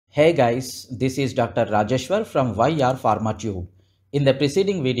Hey guys, this is Dr. Rajeshwar from yrpharmatube. In the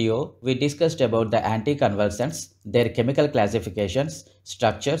preceding video, we discussed about the anticonvulsants, their chemical classifications,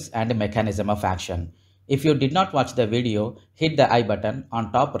 structures and mechanism of action. If you did not watch the video, hit the I button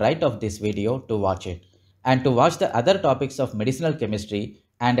on top right of this video to watch it. And to watch the other topics of medicinal chemistry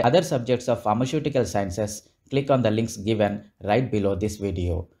and other subjects of pharmaceutical sciences, click on the links given right below this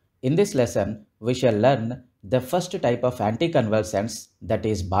video. In this lesson, we shall learn the first type of anticonvulsants, that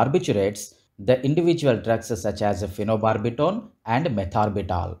is barbiturates, the individual drugs such as Phenobarbitone and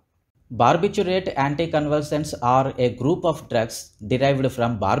Metharbital. Barbiturate anticonvulsants are a group of drugs derived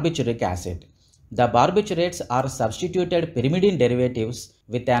from barbituric acid. The barbiturates are substituted pyrimidine derivatives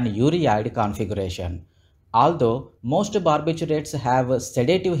with an ureide configuration. Although most barbiturates have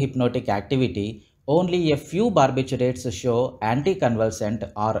sedative hypnotic activity, only a few barbiturates show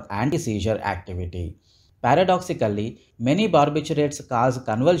anticonvulsant or antiseizure activity. Paradoxically, many barbiturates cause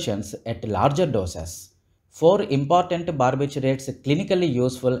convulsions at larger doses. Four important barbiturates clinically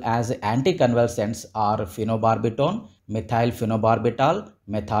useful as anticonvulsants are Phenobarbitone, methylphenobarbital,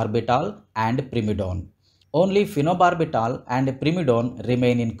 metharbital, and primidone. Only phenobarbital and primidone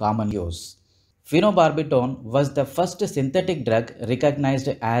remain in common use. Phenobarbitone was the first synthetic drug recognized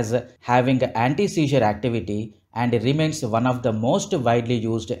as having anti-seizure activity and remains one of the most widely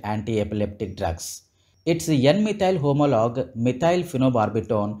used anti-epileptic drugs. Its N-methyl homologue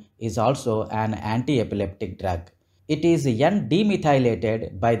methylphenobarbital is also an anti-epileptic drug. It is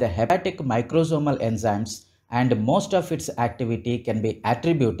N-demethylated by the hepatic microsomal enzymes, and most of its activity can be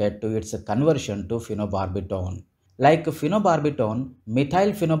attributed to its conversion to phenobarbitone. Like phenobarbitone,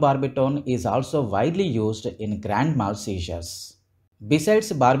 methylphenobarbital is also widely used in grand mal seizures.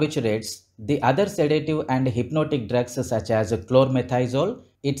 Besides barbiturates, the other sedative and hypnotic drugs such as chlormethazole,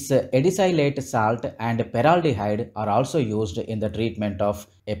 its edicylate salt and peraldehyde are also used in the treatment of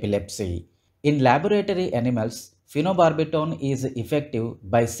epilepsy. In laboratory animals, phenobarbitone is effective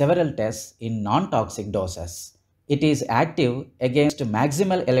by several tests in non-toxic doses. It is active against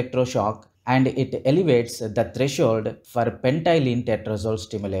maximal electroshock and it elevates the threshold for pentylene tetrazole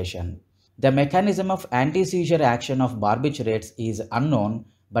stimulation. The mechanism of anti-seizure action of barbiturates is unknown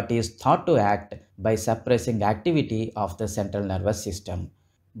but is thought to act by suppressing activity of the central nervous system.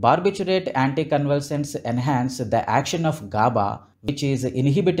 Barbiturate anticonvulsants enhance the action of GABA, which is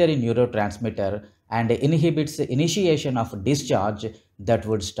inhibitory neurotransmitter, and inhibits initiation of discharge that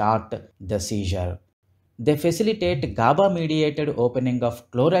would start the seizure. They facilitate GABA-mediated opening of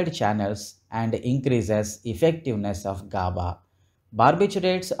chloride channels and increases effectiveness of GABA.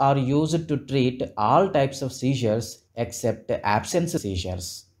 Barbiturates are used to treat all types of seizures except absence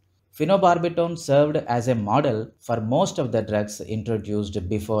seizures. Phenobarbitone served as a model for most of the drugs introduced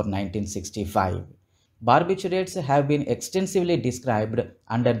before 1965. Barbiturates have been extensively described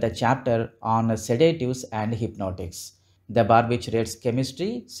under the chapter on sedatives and hypnotics. The barbiturates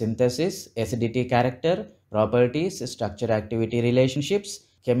chemistry, synthesis, acidity character, properties, structure-activity relationships,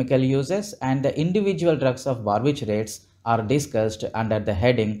 chemical uses, and the individual drugs of barbiturates are discussed under the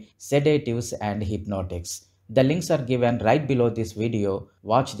heading Sedatives and Hypnotics. The links are given right below this video.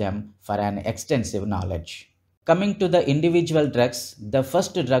 Watch them for an extensive knowledge. Coming to the individual drugs, the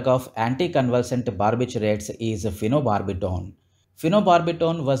first drug of anticonvulsant barbiturates is Phenobarbitone.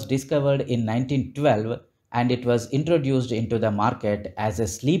 Phenobarbitone was discovered in 1912 and it was introduced into the market as a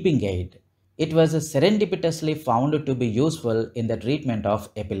sleeping aid. It was serendipitously found to be useful in the treatment of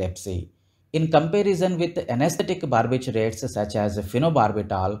epilepsy. In comparison with anesthetic barbiturates such as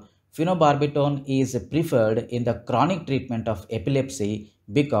phenobarbital, Phenobarbitone is preferred in the chronic treatment of epilepsy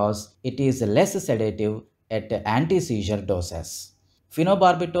because it is less sedative at anti-seizure doses.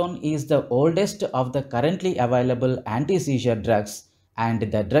 Phenobarbitone is the oldest of the currently available anti-seizure drugs, and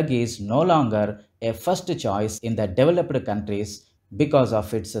the drug is no longer a first choice in the developed countries because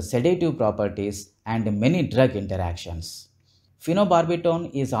of its sedative properties and many drug interactions.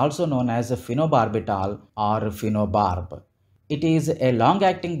 Phenobarbitone is also known as phenobarbital or phenobarb. It is a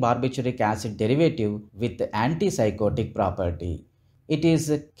long-acting barbituric acid derivative with antipsychotic property. It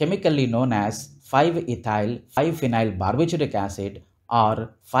is chemically known as 5-ethyl 5-phenyl barbituric acid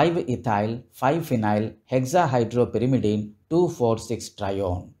or 5-ethyl 5-phenyl hexahydropyrimidine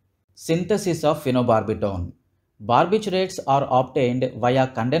 2,4,6-trione. Synthesis of phenobarbitone. Barbiturates are obtained via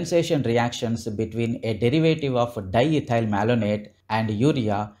condensation reactions between a derivative of diethyl malonate and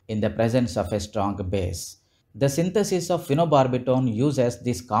urea in the presence of a strong base. The synthesis of phenobarbitone uses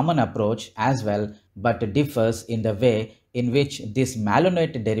this common approach as well, but differs in the way in which this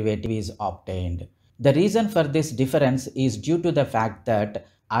malonate derivative is obtained. The reason for this difference is due to the fact that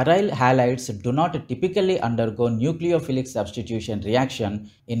Aryl halides do not typically undergo nucleophilic substitution reaction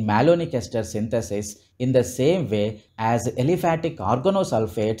in malonic ester synthesis in the same way as aliphatic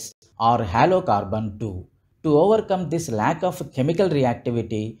organosulfates or halocarbon do. To overcome this lack of chemical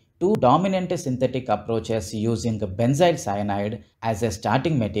reactivity, two dominant synthetic approaches using benzyl cyanide as a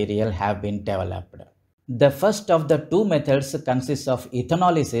starting material have been developed. The first of the two methods consists of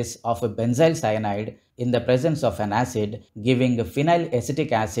ethanolysis of benzyl cyanide in the presence of an acid, giving phenyl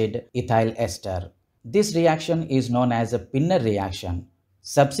acetic acid ethyl ester. This reaction is known as a Pinner reaction.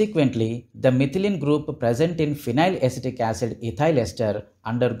 Subsequently, the methylene group present in phenyl acetic acid ethyl ester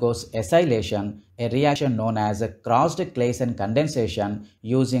undergoes acylation, a reaction known as crossed Claisen condensation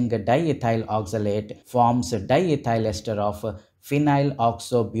using diethyl oxalate forms diethyl ester of phenyl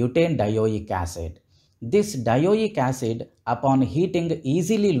oxobutane dioic acid. This dioic acid, upon heating,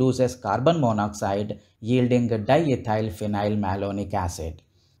 easily loses carbon monoxide, yielding diethyl phenyl malonic acid.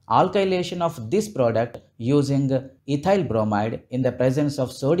 Alkylation of this product using ethyl bromide in the presence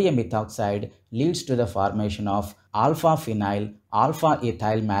of sodium ethoxide leads to the formation of alpha-phenyl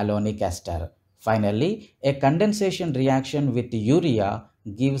alpha-ethyl malonic ester. Finally, a condensation reaction with urea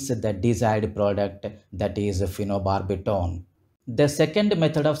gives the desired product, that is phenobarbitone. The second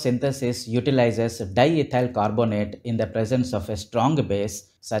method of synthesis utilizes diethyl carbonate in the presence of a strong base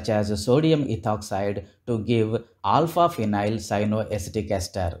such as sodium ethoxide to give alpha-phenyl cyanoacetic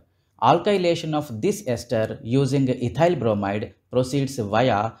ester. Alkylation of this ester using ethyl bromide proceeds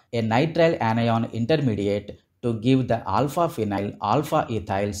via a nitrile anion intermediate to give the alpha-phenyl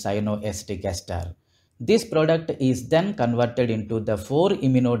alpha-ethyl cyanoacetic ester. This product is then converted into the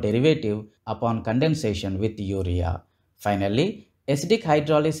 4-imino derivative upon condensation with urea. Finally, acidic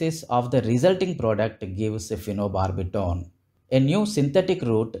hydrolysis of the resulting product gives phenobarbitone. A new synthetic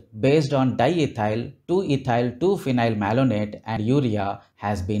route based on diethyl, 2-ethyl 2-phenyl malonate and urea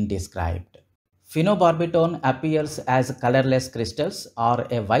has been described. Phenobarbitone appears as colorless crystals or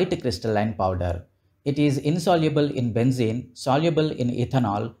a white crystalline powder. It is insoluble in benzene, soluble in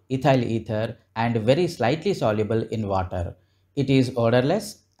ethanol, ethyl ether, and very slightly soluble in water. It is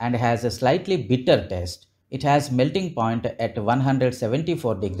odorless and has a slightly bitter taste. It has melting point at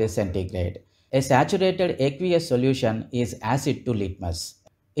 174 degrees centigrade. A saturated aqueous solution is acid to litmus.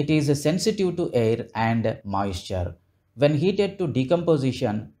 It is sensitive to air and moisture. When heated to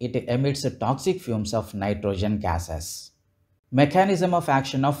decomposition, it emits toxic fumes of nitrogen gases. Mechanism of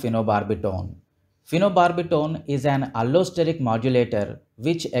action of phenobarbitone. Phenobarbitone is an allosteric modulator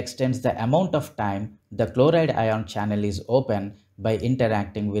which extends the amount of time the chloride ion channel is open by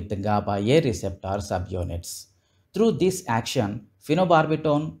interacting with the GABA A receptor subunits. Through this action,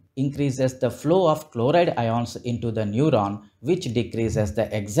 phenobarbitone increases the flow of chloride ions into the neuron, which decreases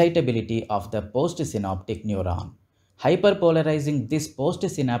the excitability of the postsynaptic neuron. Hyperpolarizing this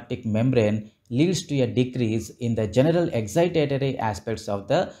postsynaptic membrane leads to a decrease in the general excitatory aspects of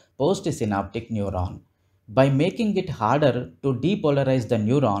the postsynaptic neuron. By making it harder to depolarize the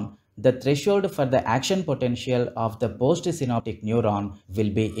neuron, the threshold for the action potential of the postsynaptic neuron will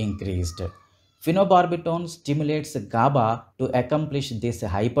be increased. Phenobarbitone stimulates GABA to accomplish this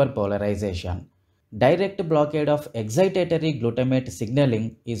hyperpolarization. Direct blockade of excitatory glutamate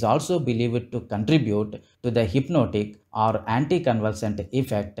signaling is also believed to contribute to the hypnotic or anticonvulsant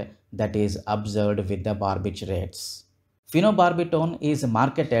effect that is observed with the barbiturates. Phenobarbitone is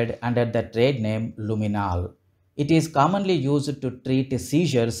marketed under the trade name Luminal. It is commonly used to treat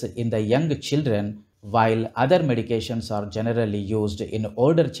seizures in the young children, while other medications are generally used in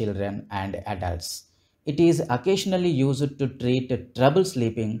older children and adults. It is occasionally used to treat trouble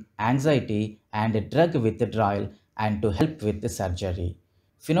sleeping, anxiety, and drug withdrawal and to help with surgery.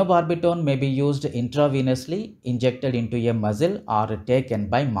 Phenobarbitone may be used intravenously, injected into a muscle, or taken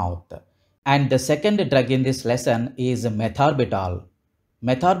by mouth. And the second drug in this lesson is Metharbital.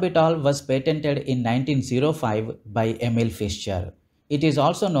 Metharbital was patented in 1905 by Emil Fischer. It is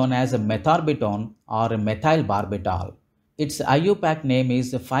also known as Metharbitone or methylbarbital. Its IUPAC name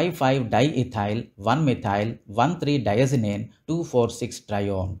is 5,5-diethyl 1-methyl 1,3-diazinane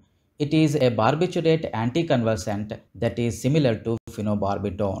 2,4,6-trione. It is a barbiturate anticonvulsant that is similar to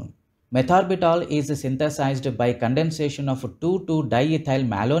phenobarbitone. Metharbital is synthesized by condensation of 2,2-diethyl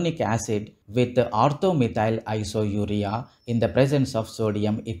malonic acid with orthomethyl isourea in the presence of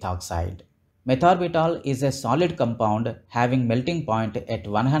sodium ethoxide. Metharbital is a solid compound having melting point at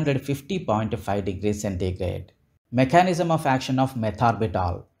 150.5 degrees centigrade. Mechanism of action of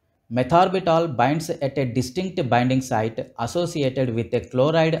metharbital. Metharbital binds at a distinct binding site associated with a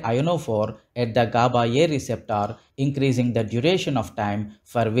chloride ionophore at the GABA A receptor, increasing the duration of time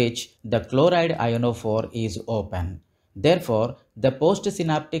for which the chloride ionophore is open. Therefore, the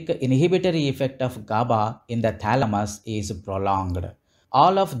postsynaptic inhibitory effect of GABA in the thalamus is prolonged.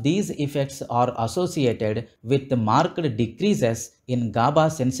 All of these effects are associated with marked decreases in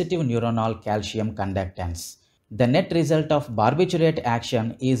GABA-sensitive neuronal calcium conductance. The net result of barbiturate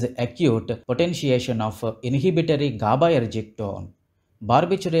action is acute potentiation of inhibitory GABAergic tone.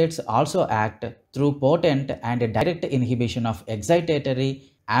 Barbiturates also act through potent and direct inhibition of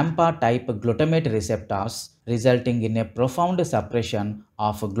excitatory AMPA-type glutamate receptors, resulting in a profound suppression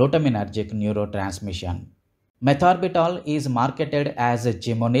of glutaminergic neurotransmission. Metharbital is marketed as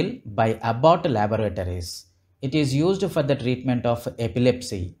Gemonil by Abbott Laboratories. It is used for the treatment of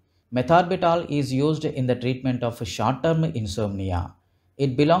epilepsy. Metharbital is used in the treatment of short-term insomnia.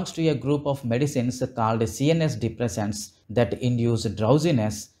 It belongs to a group of medicines called CNS depressants that induce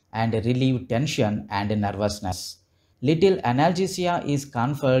drowsiness and relieve tension and nervousness. Little analgesia is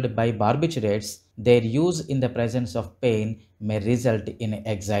conferred by barbiturates. Their use in the presence of pain may result in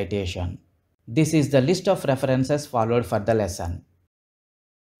excitation. This is the list of references followed for the lesson.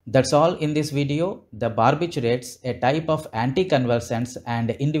 That's all in this video. The barbiturates, a type of anticonvulsants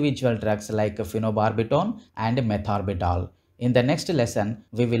and individual drugs like Phenobarbitone and Metharbital. In the next lesson,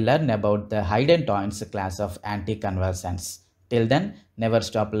 we will learn about the Hypnotics class of anticonvulsants. Till then, never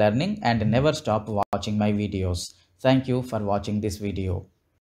stop learning and never stop watching my videos. Thank you for watching this video.